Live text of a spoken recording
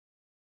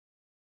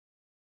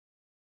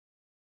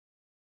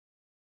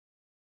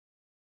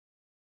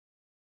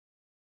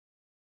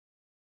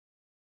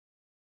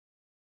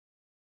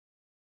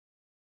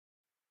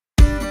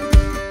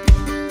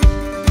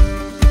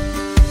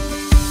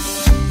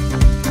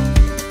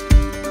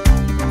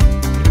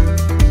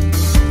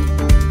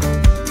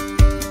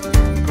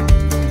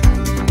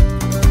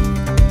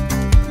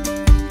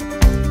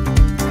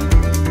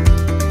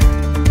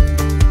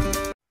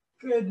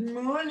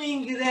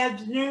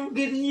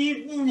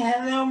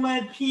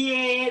my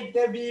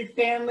PAW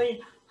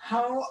family.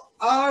 How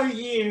are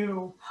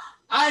you?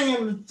 I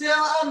am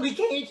still on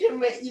vacation,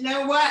 but you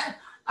know what?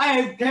 I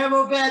have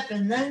traveled back to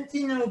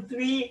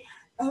 1903,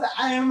 and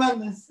I am on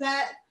the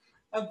set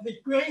of the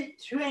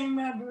Great Train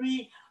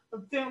Robbery,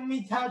 a film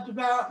we talked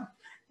about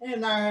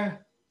in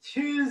our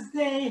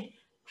Tuesday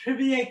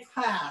trivia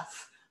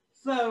class.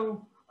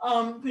 So,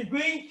 the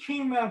Great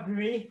Train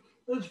Robbery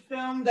was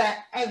filmed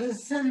at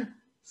Edison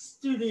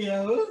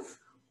Studios,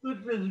 which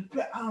was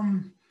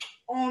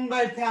owned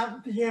by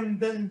the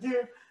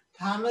inventor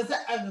Thomas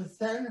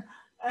Edison.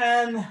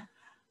 And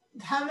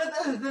Thomas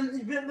Edison,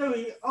 even though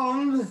he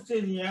owned the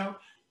studio,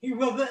 he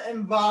wasn't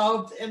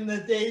involved in the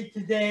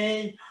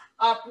day-to-day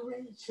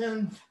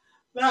operations.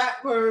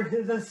 That were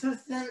his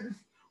assistants,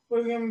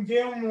 William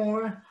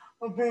Gilmore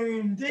or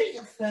William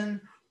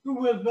Dickinson, who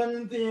was one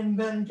of the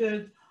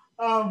inventors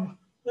of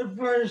the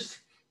first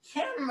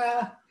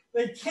camera,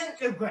 the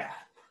Kintograph.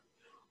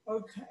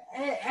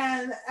 Okay,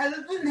 and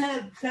Edison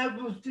had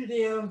several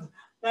studios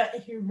that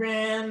he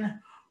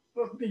ran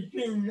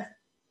between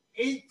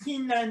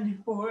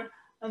 1894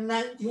 and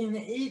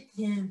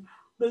 1918,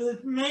 but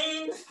his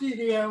main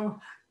studio,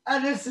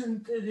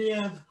 Edison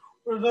Studios,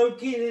 were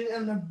located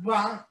in the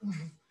Bronx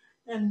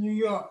in New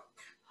York.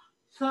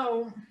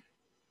 So,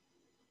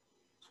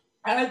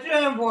 after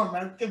I warm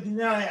up, because you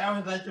know I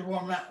always like to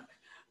warm up,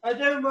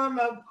 after I warm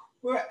up,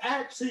 we're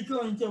actually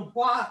going to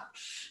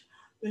watch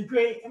the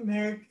Great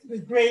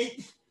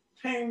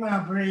Train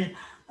Robbery.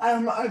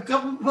 A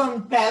couple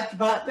fun facts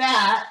about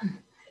that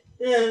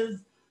is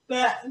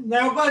that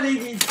nobody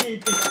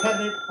received the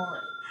credit for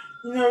it.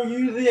 You know,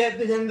 usually at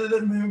the end of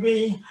the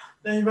movie,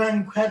 they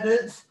run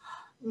credits.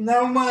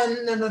 No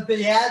one, none of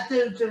the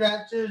actors,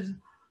 directors,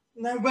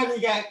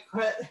 nobody got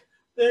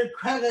their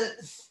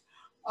credits.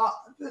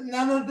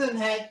 None of them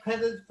had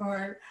credits for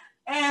it.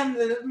 And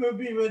the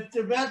movie was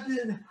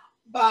directed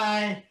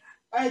by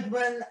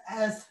Edwin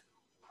S.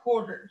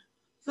 Porter.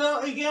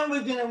 So again,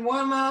 we're gonna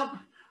warm up,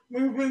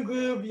 move and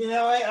groove. You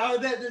know, I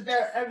always have to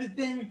start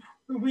everything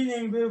moving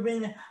and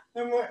grooving,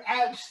 and we're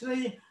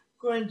actually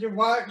going to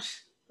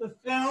watch the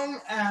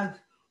film as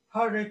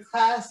part of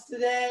class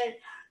today,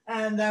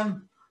 and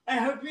I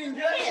hope you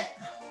enjoy it.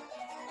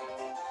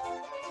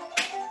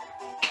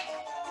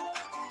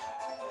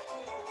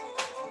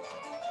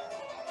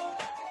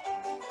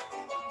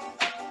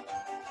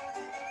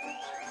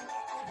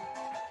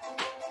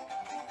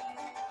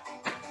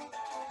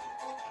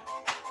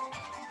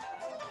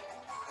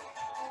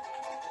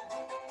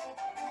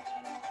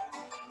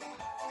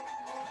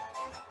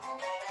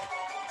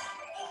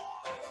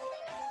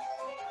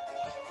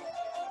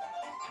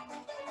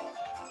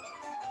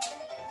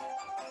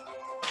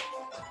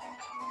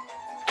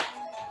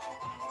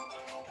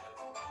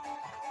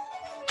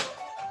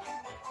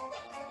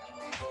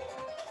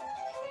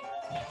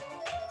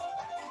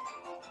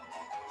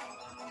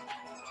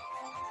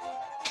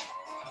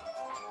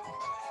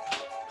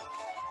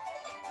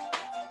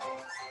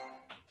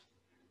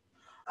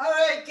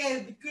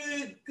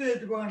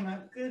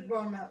 Good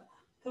warm up.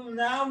 So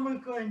now we're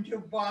going to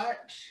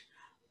watch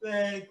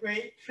the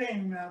Great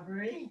Train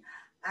Robbery,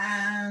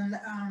 and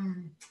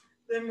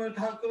then we'll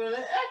talk about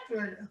it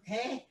afterward,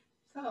 okay?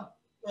 So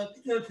let's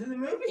go to the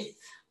movies.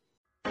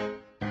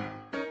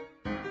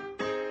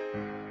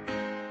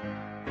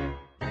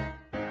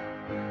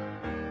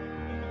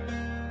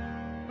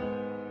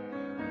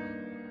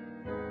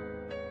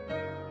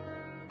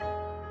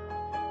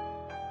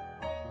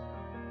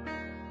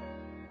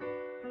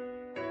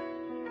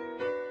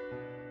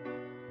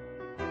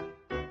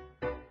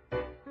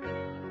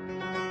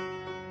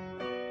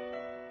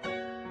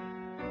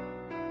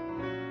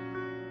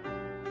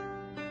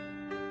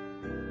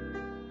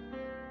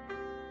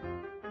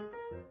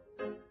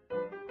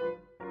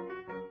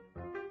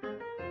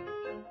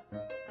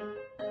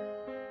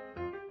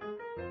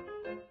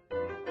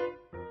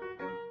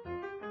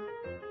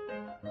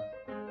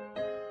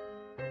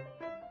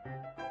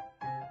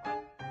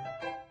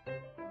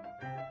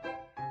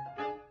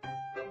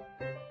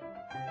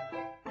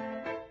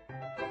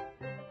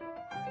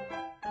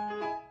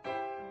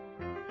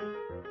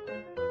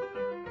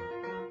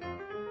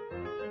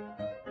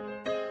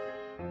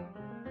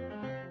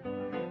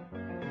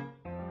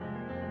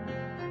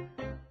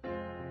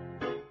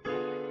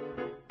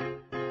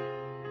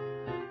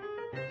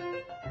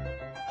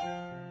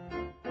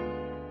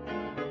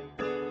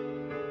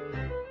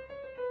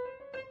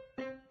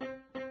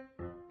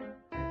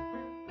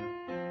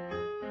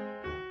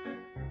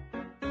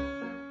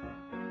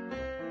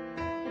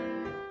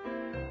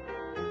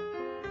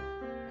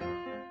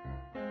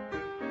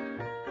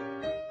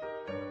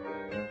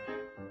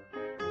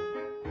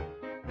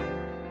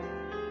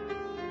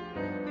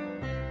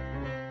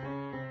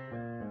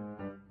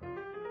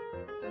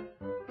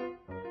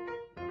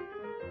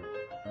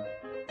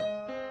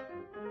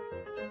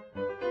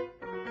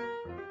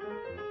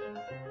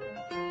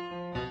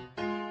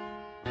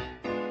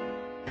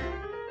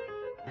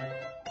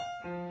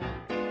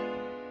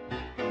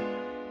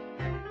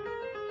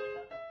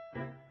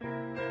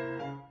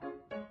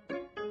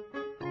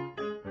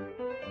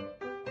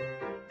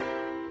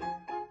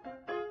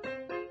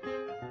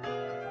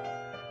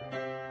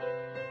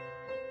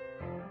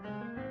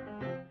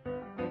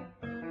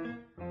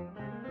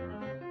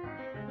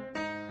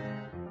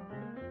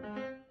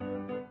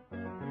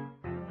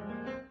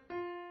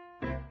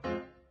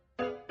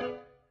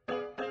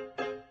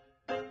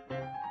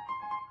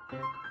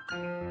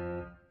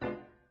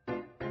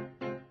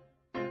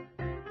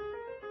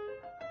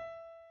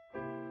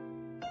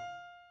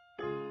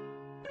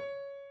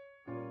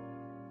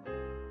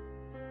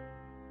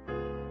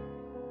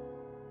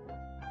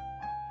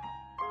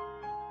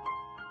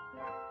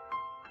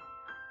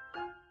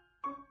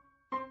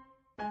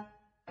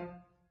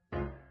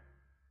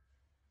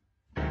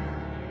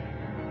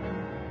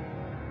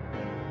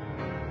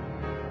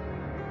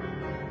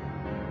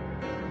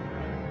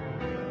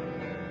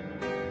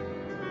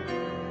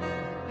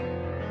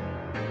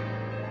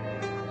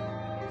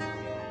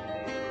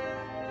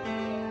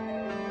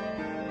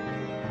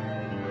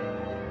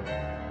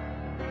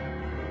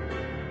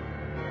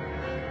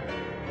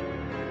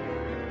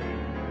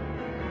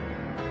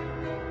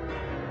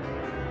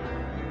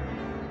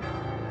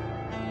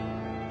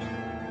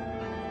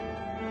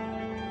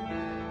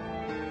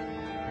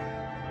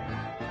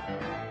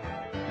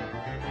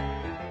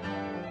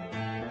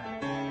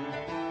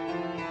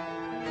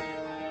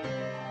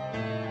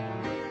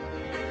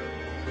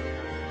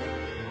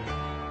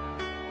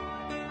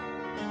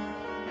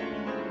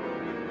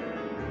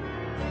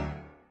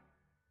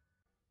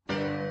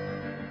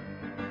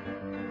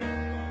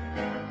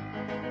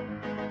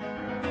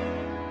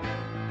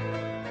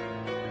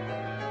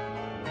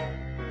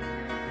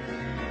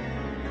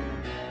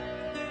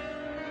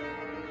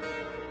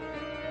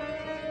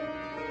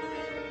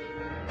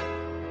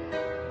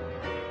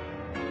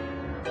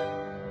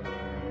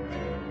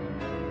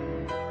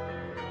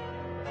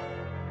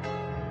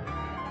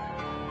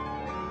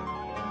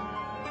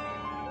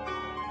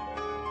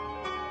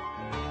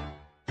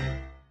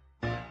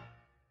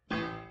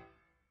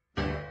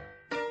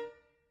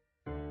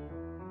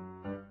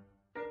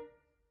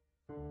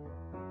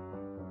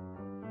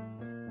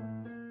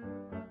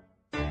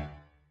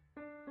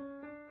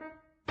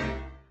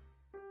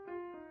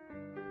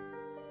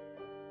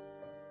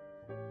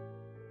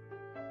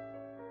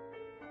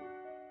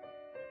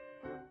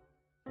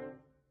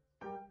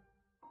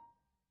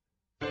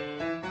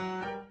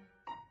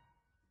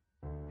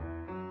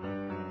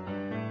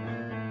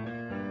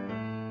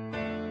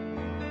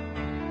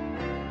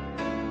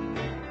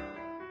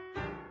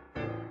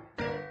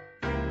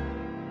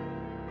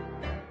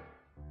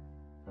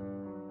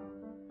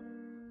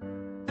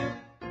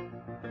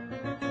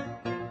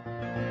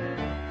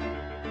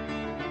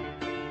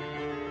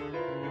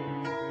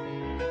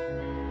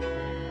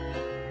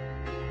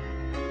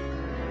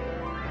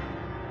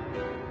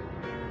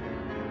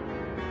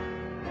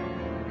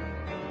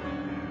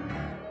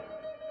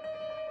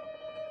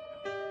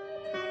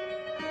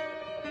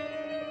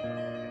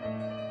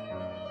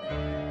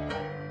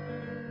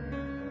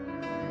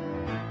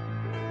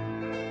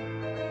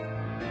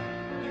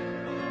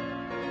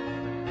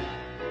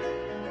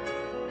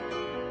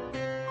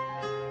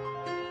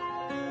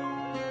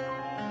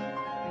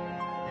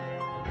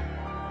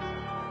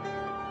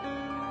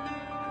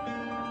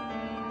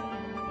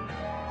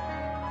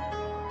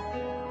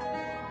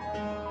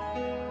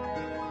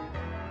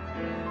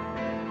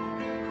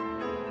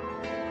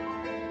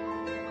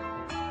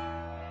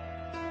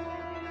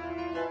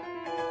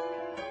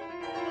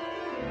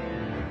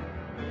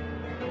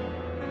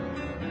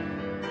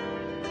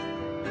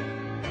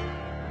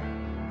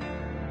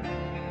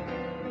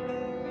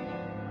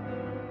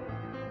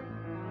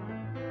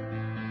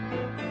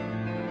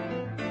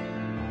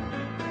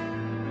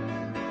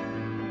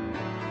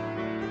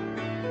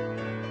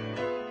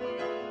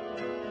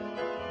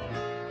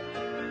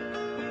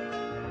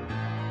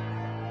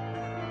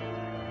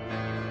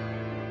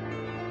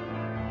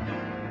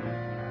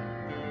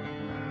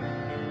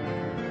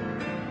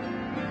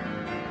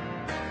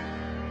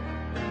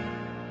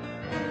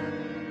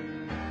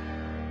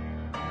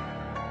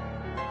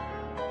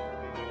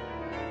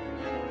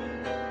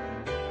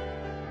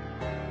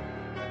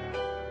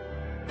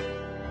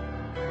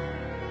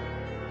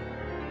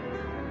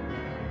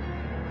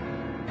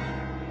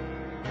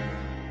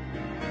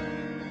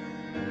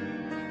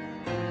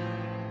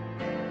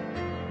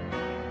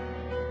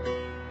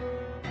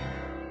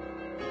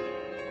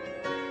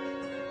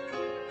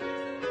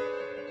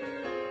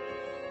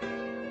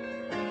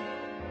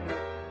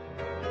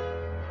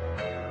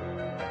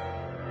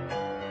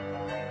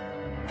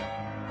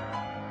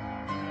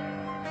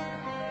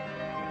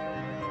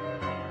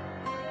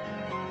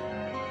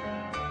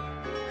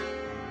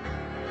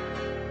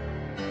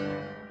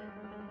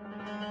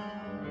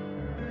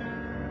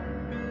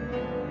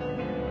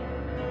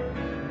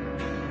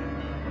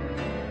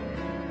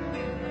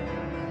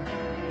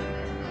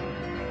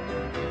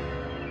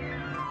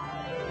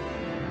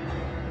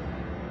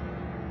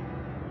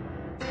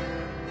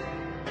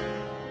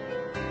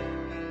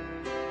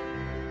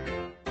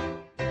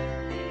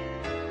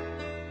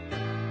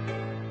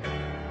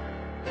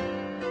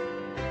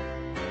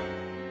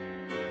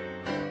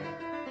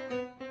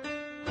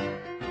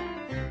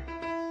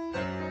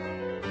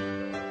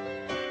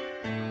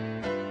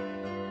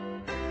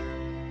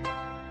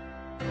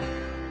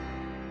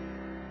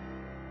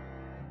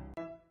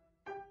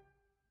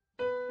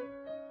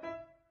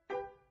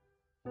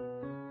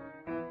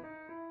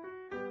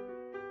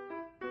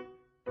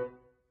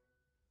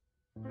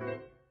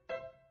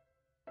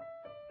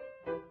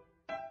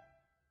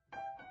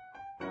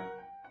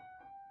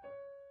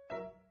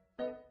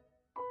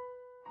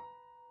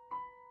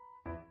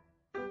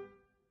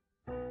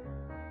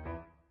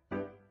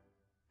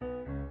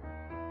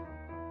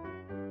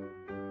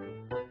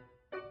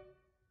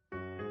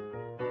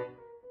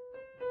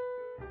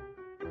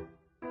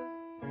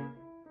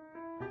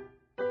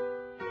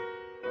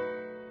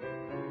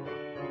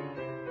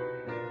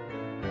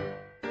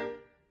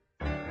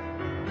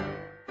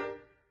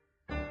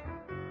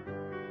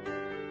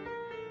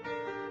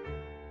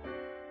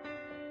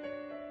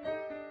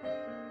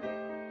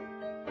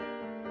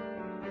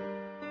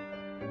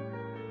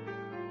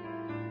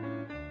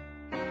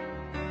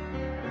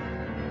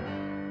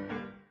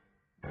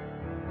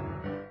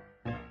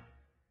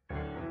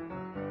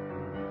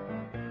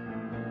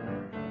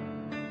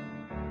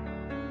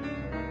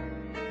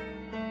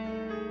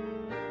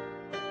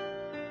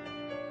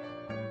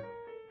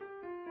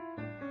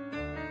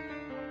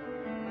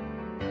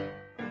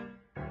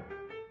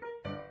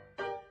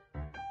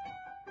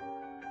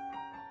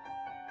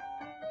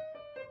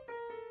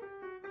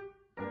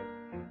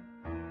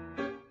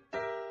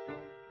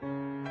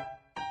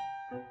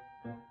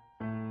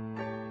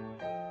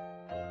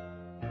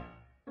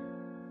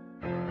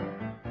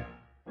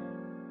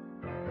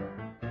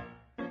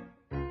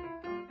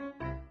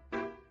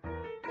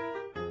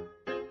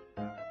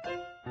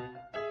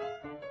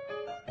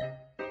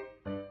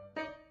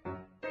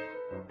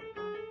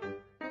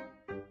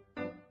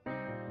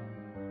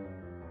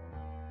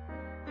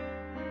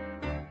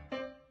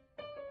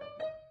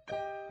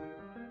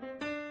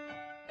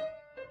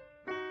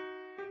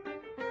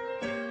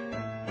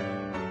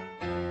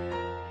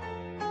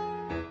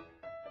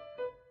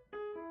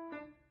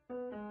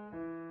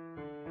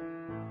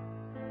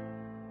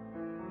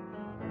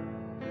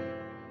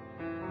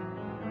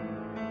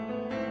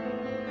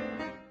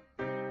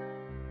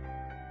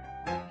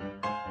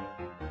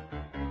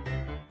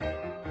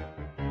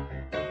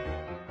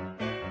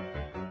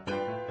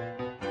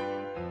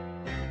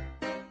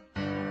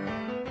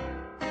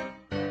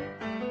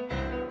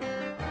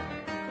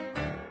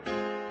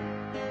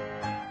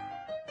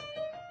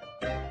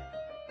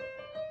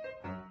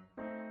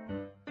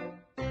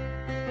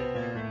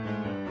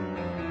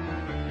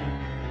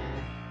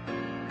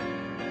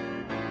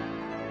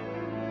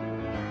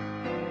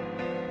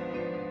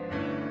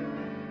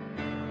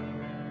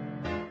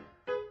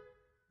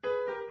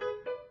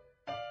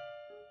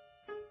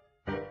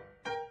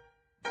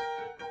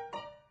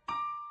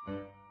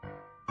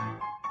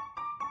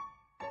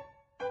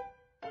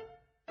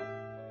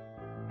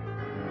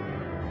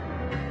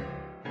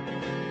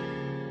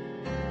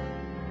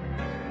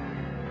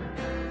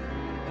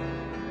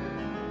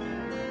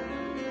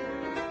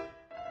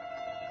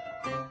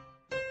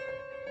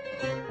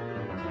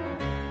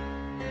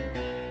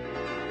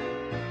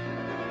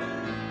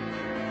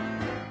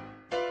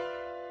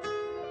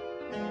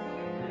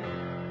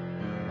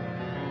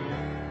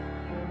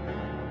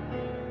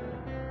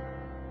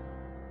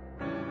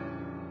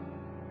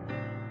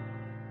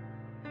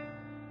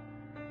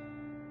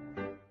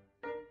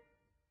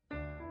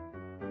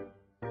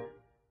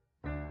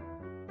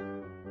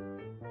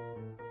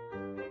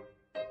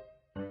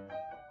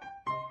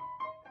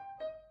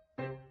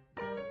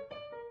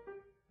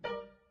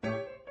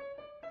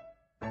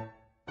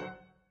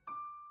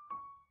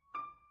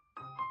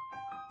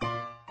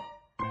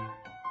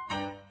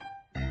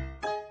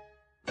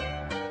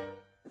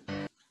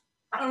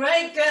 All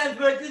right, guys,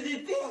 what did you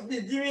think?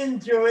 Did you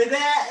enjoy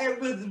that? I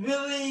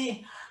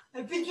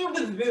think it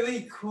was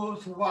really cool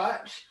to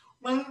watch.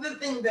 One of the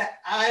things that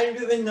I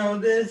really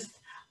noticed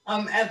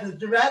as a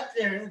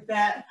director is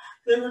that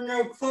there were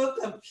no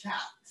close-up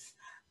shots.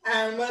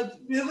 And what's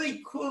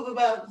really cool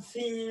about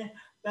seeing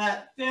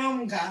that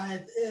film,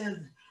 guys, is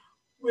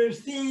we're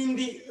seeing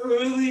the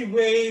early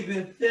waves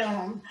of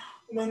film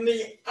when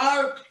the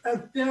art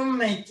of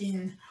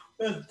filmmaking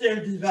was still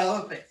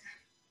developing.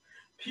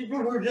 People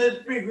were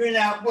just figuring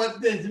out what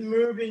this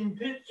moving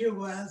picture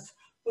was,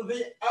 but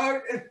the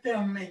art of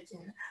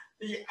filmmaking,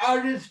 the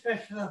art of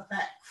special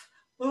effects,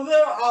 those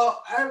are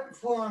all art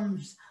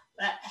forms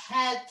that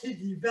had to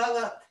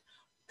develop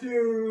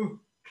through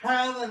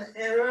trial and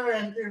error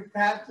and through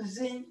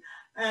practicing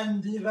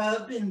and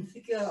developing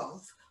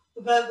skills.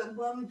 So that's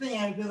one thing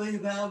I really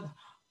love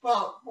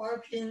about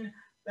watching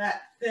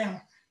that film.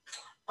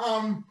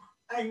 I'm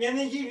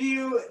gonna give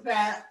you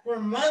that for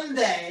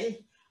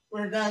Monday.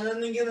 We're not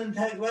only gonna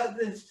talk about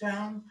this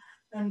film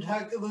and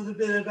talk a little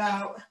bit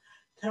about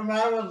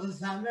tomorrow's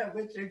assignment,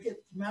 which I get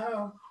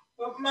tomorrow,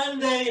 but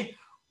Monday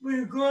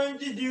we're going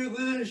to do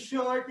little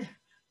short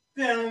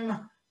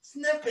film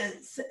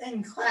snippets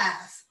in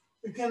class.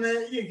 You're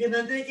gonna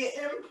take an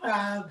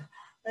improv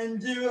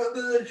and do a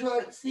little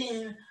short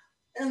scene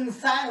in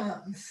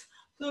silence.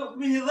 So it'll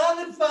be a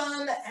lot of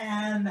fun,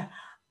 and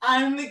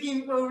I'm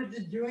looking forward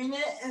to doing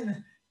it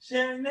and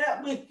sharing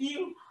that with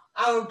you.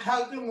 I'll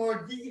talk in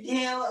more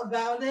detail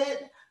about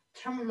it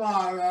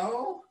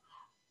tomorrow.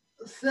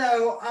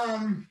 So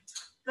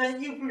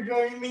thank you for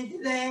joining me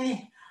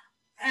today,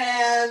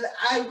 and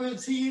I will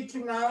see you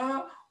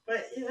tomorrow.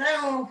 But you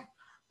know,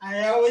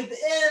 I always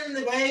end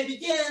the way I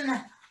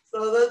begin. So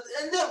let's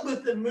end up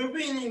with the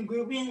moving and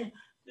grooving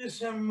to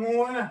some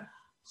more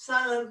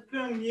silent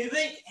film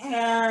music,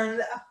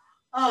 and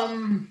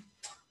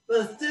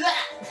let's do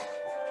that.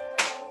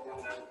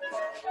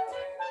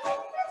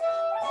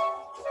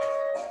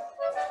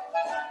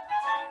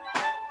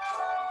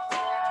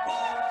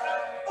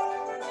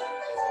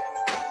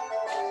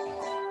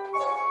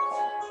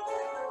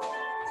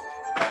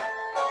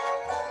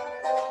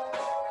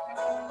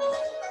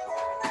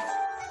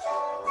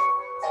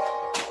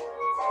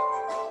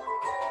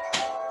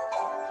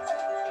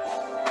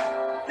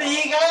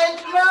 See you guys.